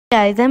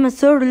guys, I'm a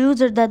sore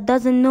loser that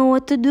doesn't know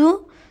what to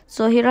do.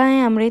 So here I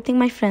am rating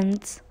my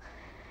friends.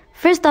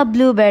 First up,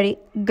 Blueberry.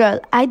 Girl,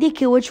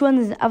 IDK which one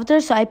is after,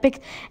 so I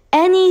picked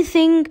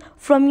anything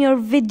from your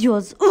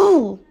videos.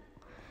 Ooh.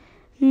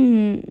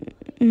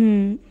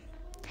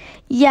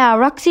 Yeah,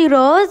 Roxy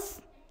Rose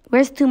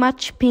wears too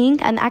much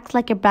pink and acts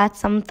like a brat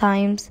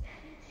sometimes.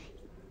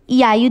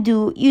 Yeah, you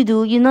do.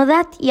 You know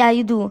that? Yeah,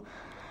 you do.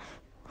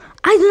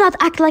 I do not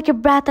act like a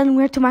brat and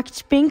wear too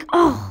much pink.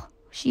 Oh,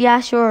 yeah,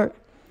 sure.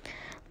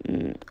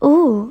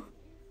 Oh.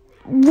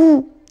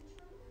 Woo.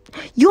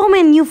 You have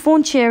my new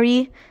phone,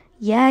 Cherry.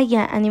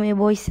 Yeah, anime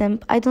boy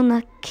simp. I do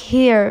not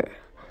care.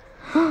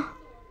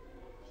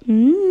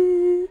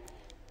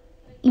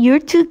 You're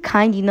too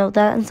kind, you know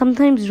that, and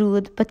sometimes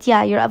rude. But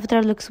yeah, your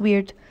avatar looks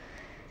weird.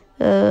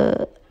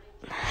 I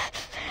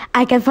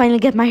can finally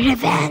get my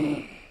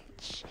revenge.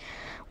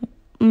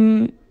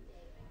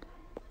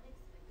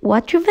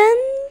 What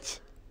revenge?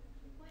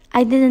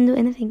 I didn't do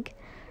anything.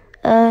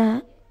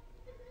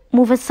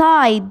 Move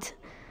aside.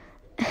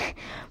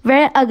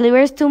 Very ugly.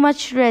 Wears too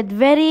much red.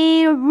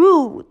 Very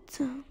rude.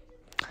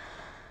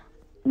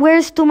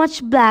 Wears too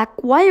much black.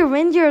 Why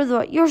Ranger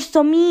though? You're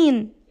so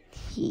mean.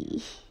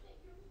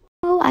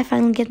 Oh, I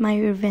finally get my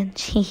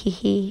revenge.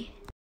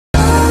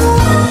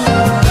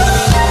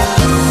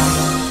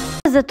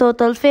 Is the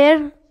total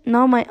fair?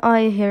 Now my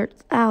eye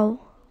hurts. Ow.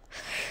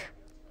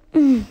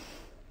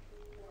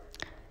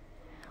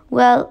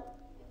 Well,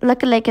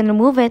 luckily I can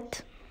remove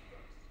it.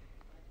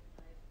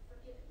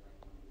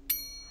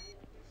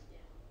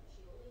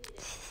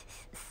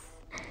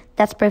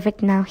 That's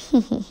perfect now.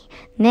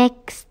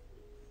 Next.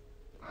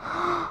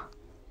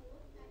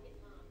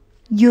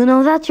 You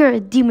know that you're a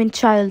demon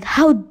child.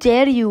 How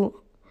dare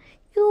you?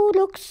 You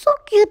look so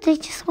cute. I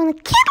just want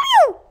to kill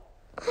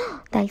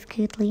you. That's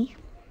cutely.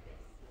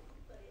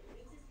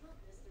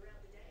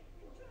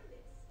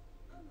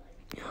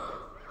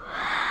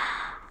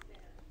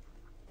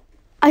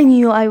 I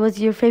knew I was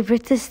your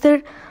favorite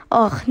sister.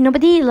 Oh,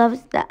 nobody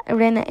loves that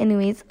Rena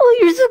anyways. Oh,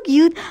 you're so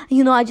cute.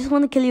 You know, I just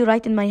want to kill you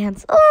right in my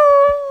hands.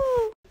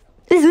 Oh,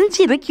 isn't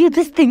she the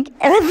cutest thing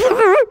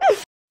ever?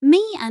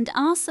 Me and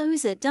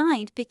Arsoza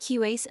died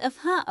because of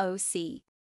her OC.